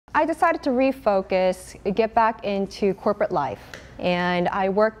I decided to refocus, get back into corporate life. And I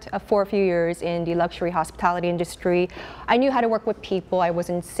worked for a few years in the luxury hospitality industry. I knew how to work with people. I was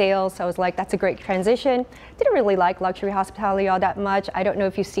in sales, so I was like, that's a great transition. Didn't really like luxury hospitality all that much. I don't know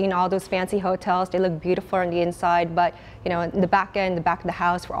if you've seen all those fancy hotels. They look beautiful on the inside, but you know, in the back end, the back of the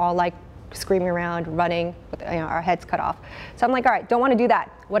house, we're all like screaming around, running with our heads cut off. So I'm like, all right, don't want to do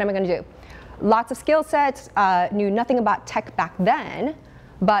that. What am I going to do? Lots of skill sets, knew nothing about tech back then,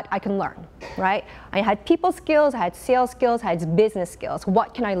 but I can learn, right? I had people skills, I had sales skills, I had business skills.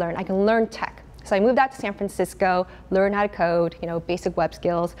 What can I learn? I can learn tech. So I moved out to San Francisco, learned how to code, you know, basic web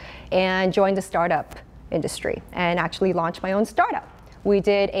skills, and joined the startup industry and actually launched my own startup. We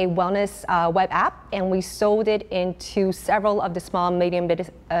did a wellness web app, and we sold it into several of the small,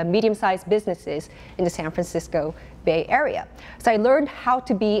 medium-sized businesses in the San Francisco Bay Area. So I learned how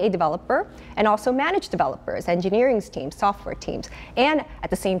to be a developer and also manage developers, engineering teams, software teams, and at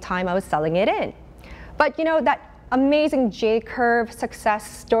the same time I was selling it in. But you know, that amazing J-curve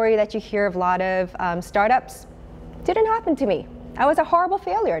success story that you hear of a lot of startups didn't happen to me. I was a horrible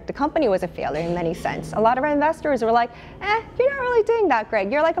failure. The company was a failure in many sense. A lot of our investors were like, you're not really doing that great.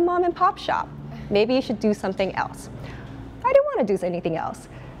 You're like a mom and pop shop. Maybe you should do something else. I didn't want to do anything else.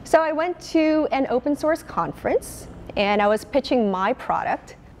 So I went to an open source conference, and I was pitching my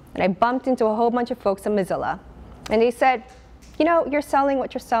product, and I bumped into a whole bunch of folks at Mozilla. And they said, you know, you're selling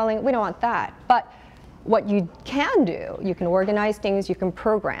what you're selling. We don't want that. But what you can do, you can organize things, you can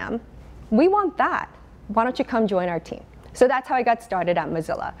program. We want that. Why don't you come join our team? So that's how I got started at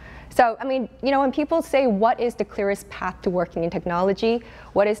Mozilla. So, I mean, you know, when people say, what is the clearest path to working in technology?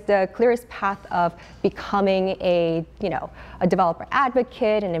 What is the clearest path of becoming a, you know, a developer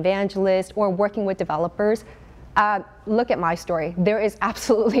advocate, an evangelist, or working with developers? Look at my story. There is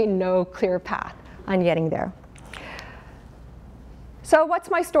absolutely no clear path on getting there. So what's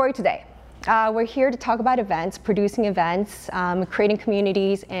my story today? We're here to talk about events, producing events, creating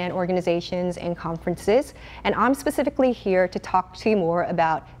communities and organizations and conferences. And I'm specifically here to talk to you more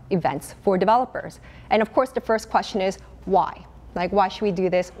about events for developers. And of course, the first question is, why? Like, why should we do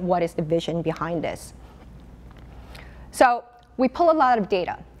this? What is the vision behind this? So we pull a lot of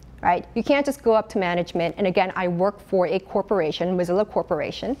data, right? You can't just go up to management. And again, I work for a corporation, Mozilla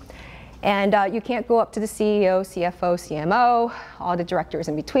Corporation. And you can't go up to the CEO, CFO, CMO, all the directors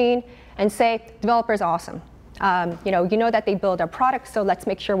in between, and say, developer's awesome. You know that they build our products, so let's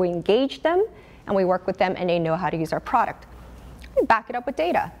make sure we engage them, and we work with them, and they know how to use our product. We back it up with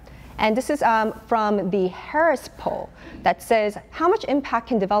data. And this is from the Harris poll that says, how much impact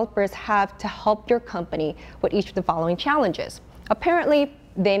can developers have to help your company with each of the following challenges? Apparently,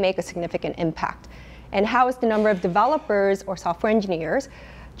 they make a significant impact. And how is the number of developers or software engineers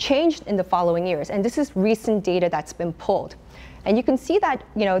changed in the following years? And this is recent data that's been pulled. And you can see that,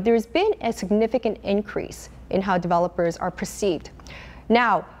 you know, there's been a significant increase in how developers are perceived.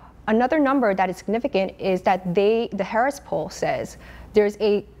 Now, another number that is significant is that the Harris poll says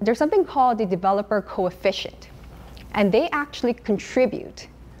there's something called the developer coefficient. And they actually contribute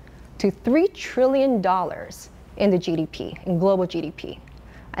to $3 trillion in the GDP, in global GDP.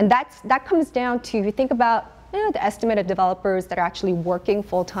 And that comes down to, if you think about, you know, the estimate of developers that are actually working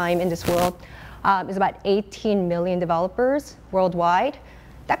full-time in this world is about 18 million developers worldwide.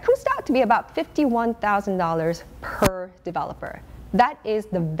 That comes out to be about $51,000 per developer. That is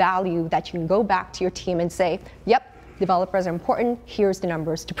the value that you can go back to your team and say, yep, developers are important, here's the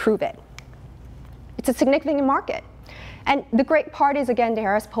numbers to prove it. It's a significant market. And the great part is, again, the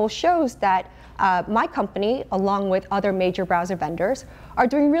Harris poll shows that my company, along with other major browser vendors, are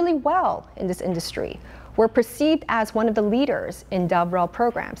doing really well in this industry. We're perceived as one of the leaders in DevRel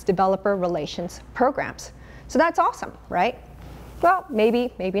programs, developer relations programs. So that's awesome, right? Well,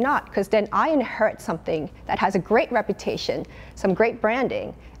 maybe, maybe not, because then I inherit something that has a great reputation, some great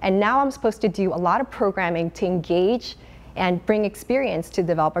branding, and now I'm supposed to do a lot of programming to engage and bring experience to the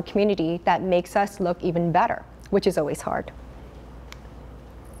developer community that makes us look even better, which is always hard.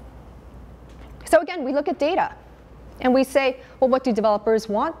 So again, we look at data. And we say, well, what do developers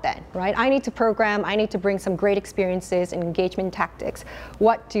want then, right? I need to program, I need to bring some great experiences and engagement tactics.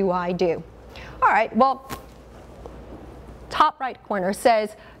 What do I do? All right, well, top right corner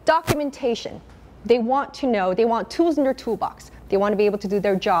says documentation. They want to know, they want tools in their toolbox. They want to be able to do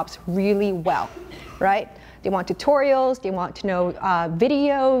their jobs really well, right? They want tutorials, they want to know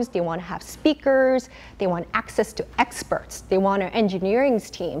videos, they want to have speakers, they want access to experts. They want our engineering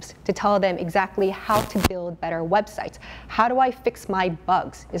teams to tell them exactly how to build better websites. How do I fix my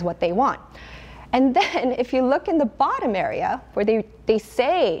bugs is what they want. And then if you look in the bottom area where they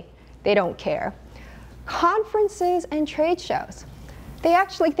say they don't care, conferences and trade shows. they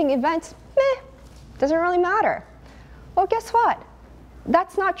actually think events, doesn't really matter. Well, guess what?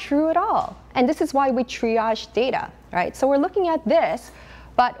 That's not true at all. And this is why we triage data, right? So we're looking at this,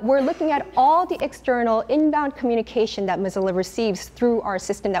 but we're looking at all the external inbound communication that Mozilla receives through our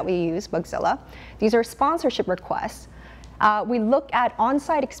system that we use, Mozilla. These are sponsorship requests. We look at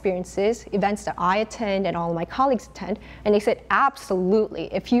on-site experiences, events that I attend and all of my colleagues attend, and they said,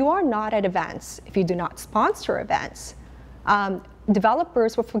 absolutely, if you are not at events, if you do not sponsor events,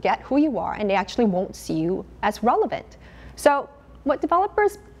 developers will forget who you are and they actually won't see you as relevant. So what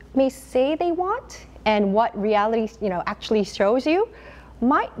developers may say they want and what reality actually shows you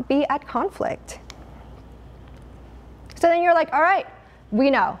might be at conflict. So then you're like, all right,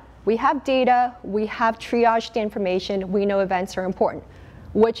 we know. We have data, we have triaged the information, we know events are important.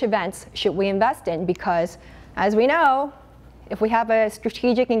 Which events should we invest in? Because as we know, if we have a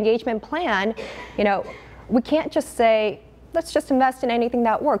strategic engagement plan, we can't just say, let's just invest in anything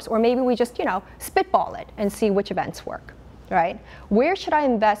that works. Or maybe we just spitball it and see which events work. Right? Where should I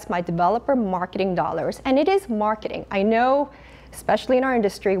invest my developer marketing dollars? And it is marketing. I know, especially in our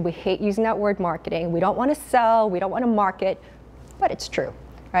industry, we hate using that word marketing. We don't want to sell, we don't want to market, but it's true,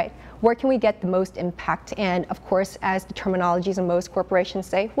 right? Where can we get the most impact? And of course, as the terminologies in most corporations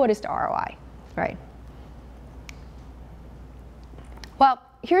say, what is the ROI, right? Well,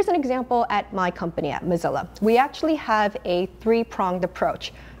 here's an example at my company, at Mozilla. We actually have a three-pronged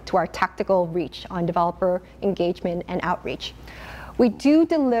approach to our tactical reach on developer engagement and outreach. We do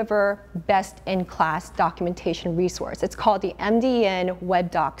deliver best-in-class documentation resource. It's called the MDN Web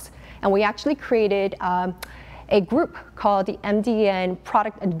Docs, and we actually created a group called the MDN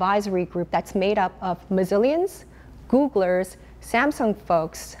Product Advisory Group that's made up of Mozillians, Googlers, Samsung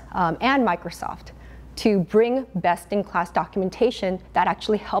folks, and Microsoft to bring best-in-class documentation that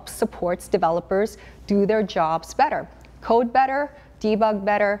actually helps supports developers do their jobs better, code better, debug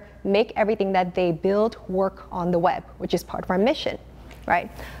better, make everything that they build work on the web, which is part of our mission,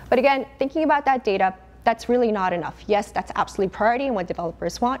 right? But again, thinking about that data, that's really not enough. Yes, that's absolutely priority and what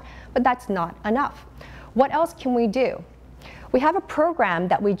developers want, but that's not enough. What else can we do? We have a program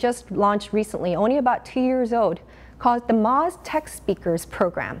that we just launched recently, only about 2 years old, called the Moz Tech Speakers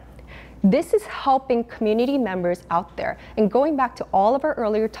Program. This is helping community members out there. And going back to all of our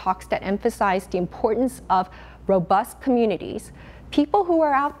earlier talks that emphasize the importance of robust communities, people who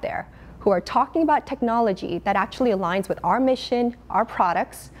are out there who are talking about technology that actually aligns with our mission, our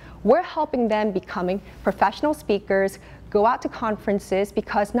products, we're helping them becoming professional speakers, go out to conferences,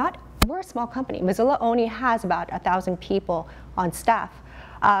 because we're a small company. Mozilla only has about 1,000 people on staff.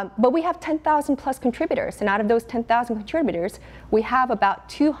 But we have 10,000 plus contributors, and out of those 10,000 contributors, we have about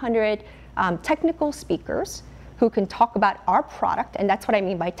 200 technical speakers who can talk about our product, and that's what I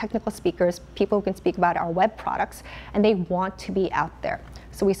mean by technical speakers, people who can speak about our web products, and they want to be out there.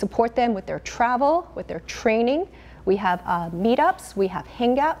 So we support them with their travel, with their training. We have meetups, we have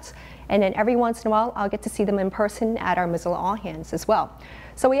hangouts, and then every once in a while, I'll get to see them in person at our Mozilla All Hands as well.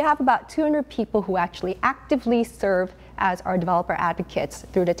 So we have about 200 people who actually actively serve as our developer advocates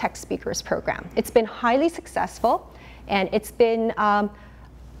through the Tech Speakers program. It's been highly successful, and it's been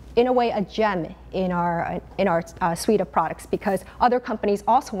in a way a gem in our suite of products, because other companies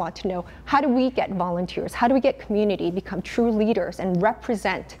also want to know, how do we get volunteers? How do we get community, become true leaders and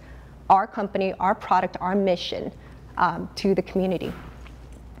represent our company, our product, our mission to the community?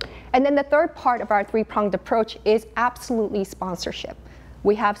 And then the third part of our three-pronged approach is absolutely sponsorship.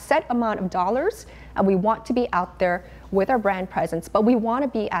 We have set amount of dollars, and we want to be out there with our brand presence, but we want to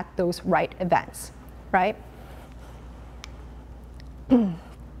be at those right events, right?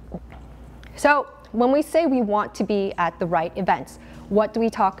 So when we say we want to be at the right events, what do we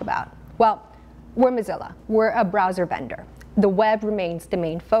talk about? Well, we're Mozilla. We're a browser vendor. The web remains the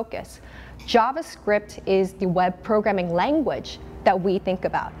main focus. JavaScript is the web programming language that we think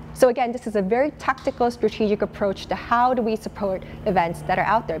about. So again, this is a very tactical, strategic approach to how do we support events that are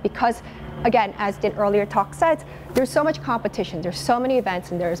out there. Because again, as the earlier talk said, there's so much competition, there's so many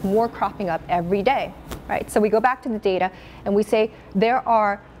events, and there's more cropping up every day, right? So we go back to the data, and we say there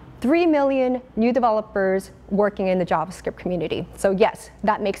are 3 million new developers working in the JavaScript community. So yes,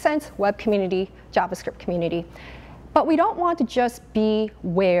 that makes sense, web community, JavaScript community. But we don't want to just be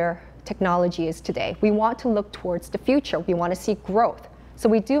where technology is today. We want to look towards the future. We want to see growth. So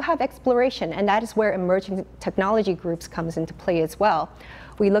we do have exploration, and that is where emerging technology groups comes into play as well.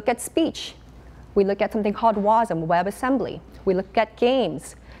 We look at speech. We look at something called WASM, WebAssembly. We look at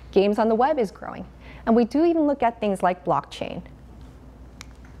games. Games on the web is growing. And we do even look at things like blockchain.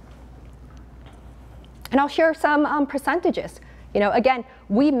 And I'll share some percentages. Again,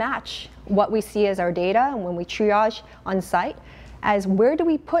 we match what we see as our data and when we triage on site. as where do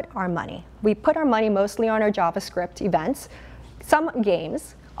we put our money? We put our money mostly on our JavaScript events, some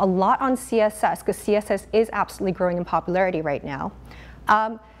games, a lot on CSS, because CSS is absolutely growing in popularity right now,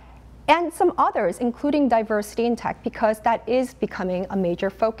 and some others, including diversity in tech, because that is becoming a major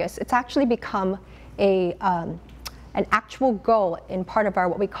focus. It's actually become an actual goal in part of our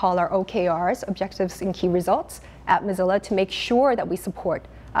what we call our OKRs, Objectives and Key Results, at Mozilla to make sure that we support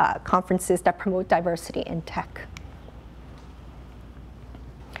conferences that promote diversity in tech.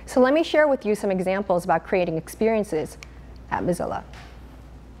 So let me share with you some examples about creating experiences at Mozilla.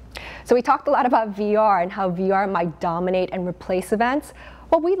 So we talked a lot about VR and how VR might dominate and replace events.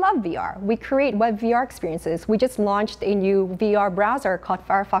 Well, we love VR. We create web VR experiences. We just launched a new VR browser called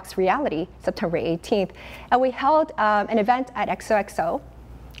Firefox Reality, September 18th. And we held an event at XOXO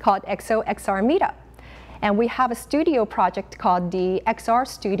called XOXR Meetup. And we have a studio project called the XR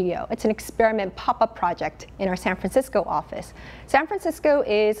Studio. It's an experiment pop-up project in our San Francisco office. San Francisco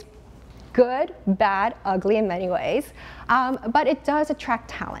is good, bad, ugly in many ways, but it does attract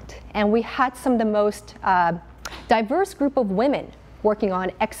talent. And we had some of the most diverse group of women working on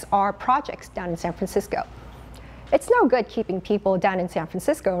XR projects down in San Francisco. It's no good keeping people down in San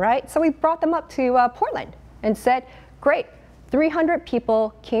Francisco, right? So we brought them up to Portland and said, great, 300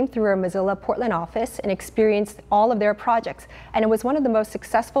 people came through our Mozilla Portland office and experienced all of their projects. And it was one of the most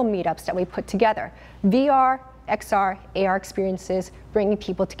successful meetups that we put together. VR, XR, AR experiences, bringing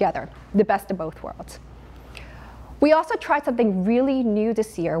people together, the best of both worlds. We also tried something really new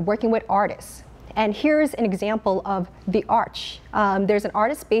this year, working with artists. And here's an example of The Arch. There's an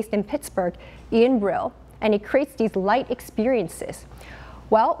artist based in Pittsburgh, Ian Brill, and he creates these light experiences.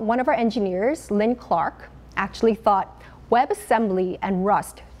 Well, one of our engineers, Lynn Clark, actually thought WebAssembly and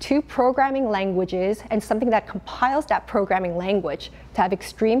Rust, two programming languages and something that compiles that programming language to have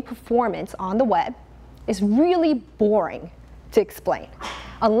extreme performance on the web, is really boring to explain,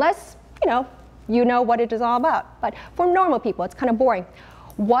 unless you know what it is all about. But for normal people, it's kind of boring.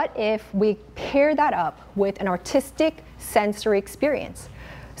 What if we pair that up with an artistic sensory experience?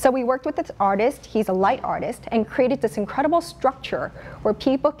 So we worked with this artist, he's a light artist, and created this incredible structure where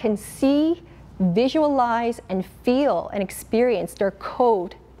people can see, visualize, and feel and experience their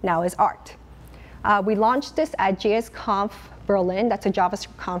code now as art. We launched this at JSConf Berlin, that's a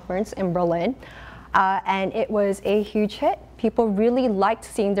JavaScript conference in Berlin, and it was a huge hit. People really liked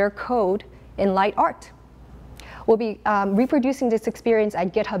seeing their code in light art. We'll be reproducing this experience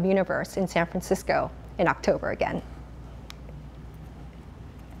at GitHub Universe in San Francisco in October again.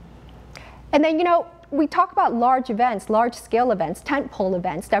 And then, we talk about large events, large-scale events, tentpole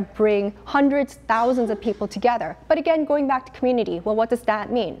events that bring hundreds, thousands of people together. But again, going back to community, well, what does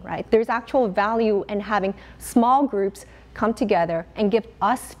that mean, right? There's actual value in having small groups come together and give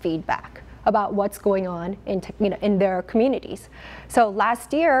us feedback about what's going on in their communities. So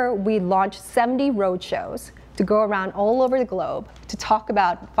last year, we launched 70 roadshows to go around all over the globe to talk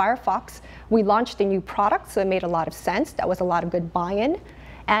about Firefox. We launched a new product, so it made a lot of sense. That was a lot of good buy-in.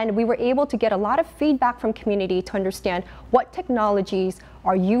 And we were able to get a lot of feedback from community to understand what technologies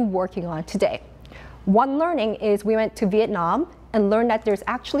are you working on today. One learning is we went to Vietnam and learned that there's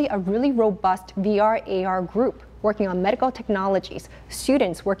actually a really robust VR, AR group working on medical technologies,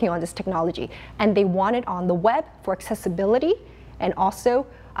 students working on this technology. And they want it on the web for accessibility and also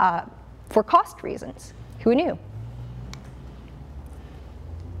for cost reasons. Who knew?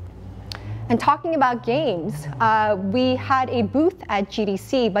 And talking about games, we had a booth at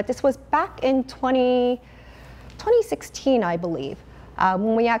GDC, but this was back in 2016, I believe,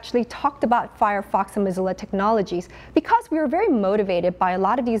 when we actually talked about Firefox and Mozilla technologies, because we were very motivated by a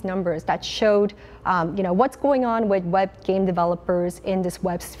lot of these numbers that showed what's going on with web game developers in this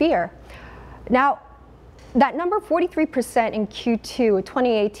web sphere. Now, that number 43% in Q2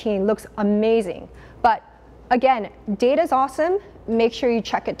 2018 looks amazing, but again, data's awesome. Make sure you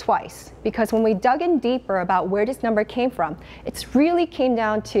check it twice, because when we dug in deeper about where this number came from, it really came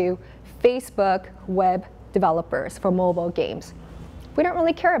down to Facebook web developers for mobile games. We don't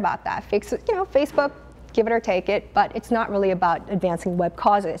really care about that. Facebook, give it or take it, but it's not really about advancing web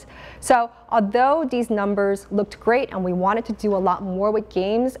causes. So although these numbers looked great and we wanted to do a lot more with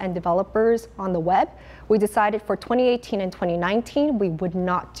games and developers on the web, we decided for 2018 and 2019 we would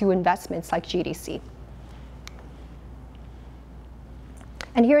not do investments like GDC.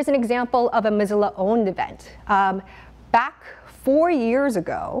 And here's an example of a Mozilla-owned event. Back 4 years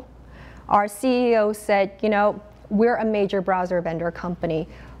ago, our CEO said, we're a major browser vendor company.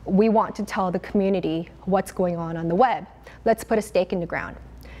 We want to tell the community what's going on the web. Let's put a stake in the ground.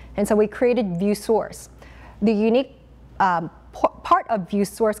 And so we created ViewSource. The unique part of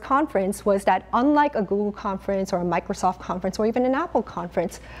ViewSource conference was that unlike a Google conference or a Microsoft conference or even an Apple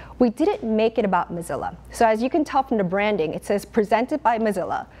conference, we didn't make it about Mozilla. So as you can tell from the branding, it says presented by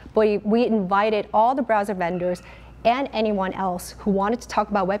Mozilla, but we invited all the browser vendors and anyone else who wanted to talk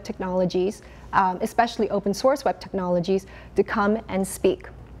about web technologies, especially open source web technologies, to come and speak.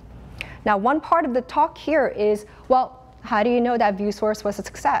 Now, one part of the talk here is, well, how do you know that ViewSource was a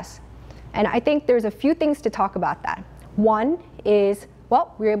success? And I think there's a few things to talk about that. One is,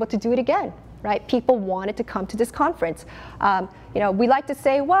 well, we were able to do it again, right? People wanted to come to this conference. We like to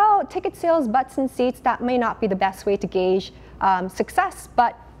say, well, ticket sales, butts and seats, that may not be the best way to gauge success,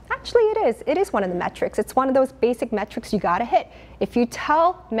 but actually it is. It is one of the metrics. It's one of those basic metrics you gotta hit. If you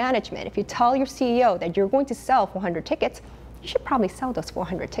tell management, if you tell your CEO that you're going to sell 400 tickets, you should probably sell those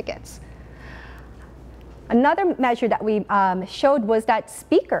 400 tickets. Another measure that we showed was that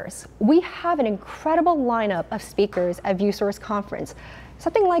speakers, we have an incredible lineup of speakers at ViewSource conference.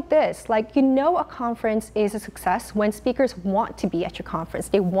 Something like this, like you know a conference is a success when speakers want to be at your conference.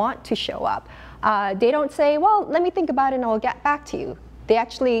 They want to show up. They don't say, well, let me think about it and I'll get back to you. They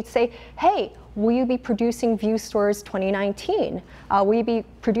actually say, hey, will you be producing ViewSource 2019? Will you be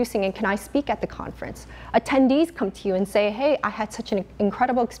producing and can I speak at the conference? Attendees come to you and say, hey, I had such an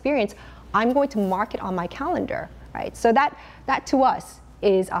incredible experience. I'm going to mark it on my calendar, right? So that to us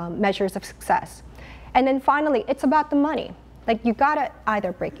is measures of success. And then finally, it's about the money. Like you gotta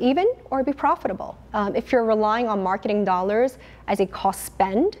either break even or be profitable. If you're relying on marketing dollars as a cost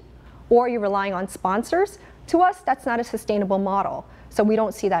spend, or you're relying on sponsors, to us, that's not a sustainable model. So we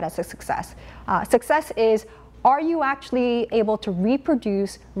don't see that as a success. Success is, are you actually able to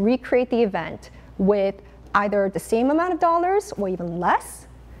reproduce, recreate the event with either the same amount of dollars or even less,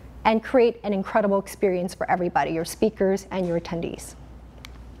 and create an incredible experience for everybody, your speakers and your attendees.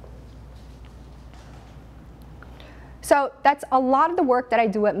 So that's a lot of the work that I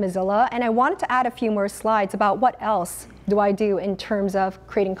do at Mozilla, and I wanted to add a few more slides about what else do I do in terms of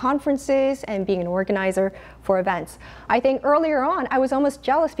creating conferences and being an organizer for events. I think earlier on, I was almost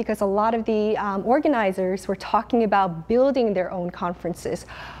jealous because a lot of the organizers were talking about building their own conferences.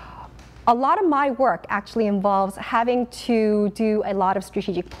 A lot of my work actually involves having to do a lot of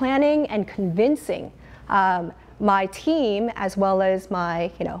strategic planning and convincing my team as well as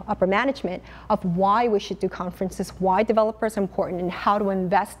my upper management of why we should do conferences, why developers are important, and how to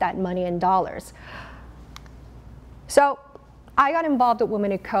invest that money and dollars. So I got involved with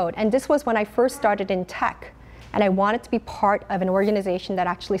Women Who Code, and this was when I first started in tech. And I wanted to be part of an organization that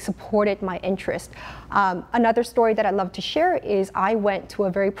actually supported my interest. Another story that I'd love to share is I went to a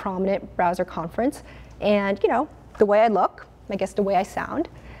very prominent browser conference, and the way I look, I guess the way I sound,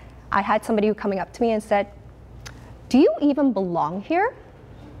 I had somebody who coming up to me and said, do you even belong here?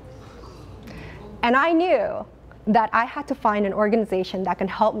 And I knew that I had to find an organization that can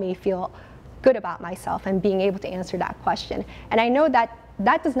help me feel good about myself and being able to answer that question. And I know that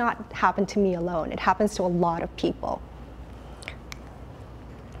that does not happen to me alone. It happens to a lot of people.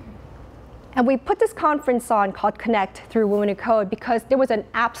 And we put this conference on called Connect through Women Who Code because there was an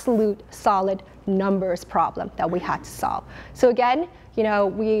absolute solid numbers problem that we had to solve. So again,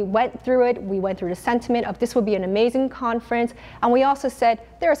 we went through it. We went through the sentiment of this will be an amazing conference. And we also said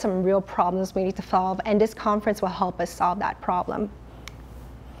there are some real problems we need to solve, and this conference will help us solve that problem.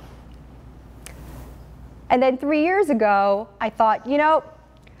 And then 3 years ago, I thought,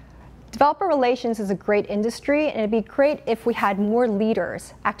 developer relations is a great industry, and it'd be great if we had more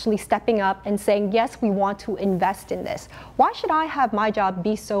leaders actually stepping up and saying, yes, we want to invest in this. Why should I have my job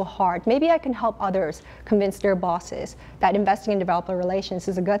be so hard? Maybe I can help others convince their bosses that investing in developer relations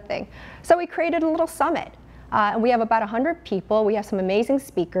is a good thing. So we created a little summit. And we have about 100 people. We have some amazing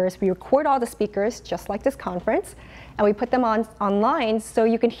speakers. We record all the speakers, just like this conference, and we put them online so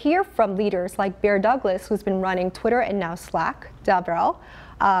you can hear from leaders like Bear Douglas, who's been running Twitter and now Slack, DevRel,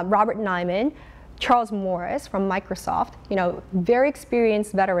 Robert Nyman, Charles Morris from Microsoft, very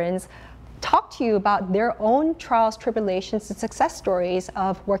experienced veterans, talk to you about their own trials, tribulations, and success stories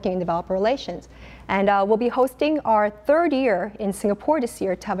of working in developer relations. And we'll be hosting our 3rd year in Singapore this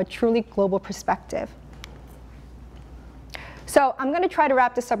year to have a truly global perspective. So I'm going to try to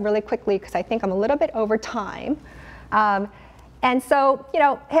wrap this up really quickly because I think I'm a little bit over time. And so,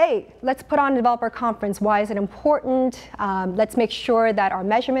 hey, let's put on a developer conference. Why is it important? Let's make sure that our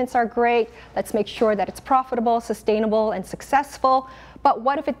measurements are great. Let's make sure that it's profitable, sustainable, and successful. But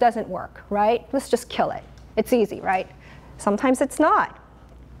what if it doesn't work, right? Let's just kill it. It's easy, right? Sometimes it's not.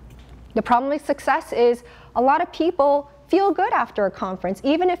 The problem with success is a lot of people feel good after a conference,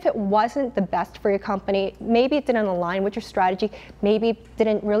 even if it wasn't the best for your company. Maybe it didn't align with your strategy. Maybe it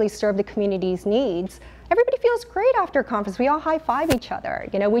didn't really serve the community's needs. everybody feels great after a conference. We all high-five each other.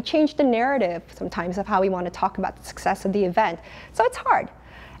 You know, we change the narrative sometimes of how we want to talk about the success of the event. So it's hard.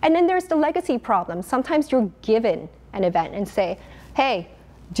 And then there's the legacy problem. Sometimes you're given an event and say, hey,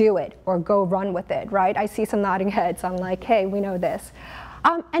 do it, or go run with it, right? I see some nodding heads. I'm like, hey, we know this.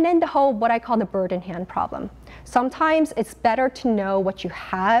 And then the whole, what I call the bird in hand problem. Sometimes it's better to know what you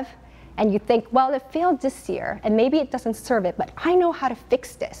have, and you think, well, it failed this year, and maybe it doesn't serve it, but I know how to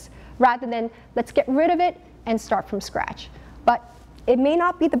fix this, rather than let's get rid of it and start from scratch. But it may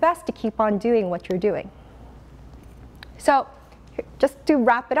not be the best to keep on doing what you're doing. So just to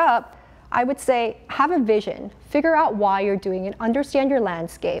wrap it up, I would say have a vision, figure out why you're doing it, understand your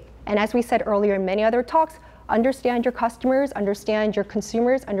landscape, and as we said earlier in many other talks, understand your customers, understand your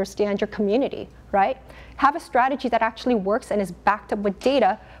consumers, understand your community, right? Have a strategy that actually works and is backed up with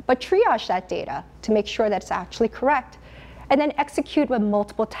data, but triage that data to make sure that it's actually correct. And then execute with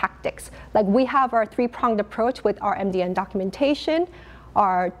multiple tactics. Like we have our three-pronged approach with our MDN documentation,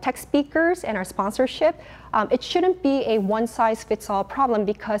 our tech speakers, and our sponsorship. It shouldn't be a one-size-fits-all problem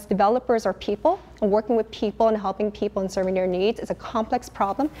because developers are people, and working with people and helping people and serving their needs is a complex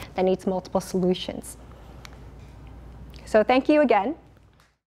problem that needs multiple solutions. So thank you again.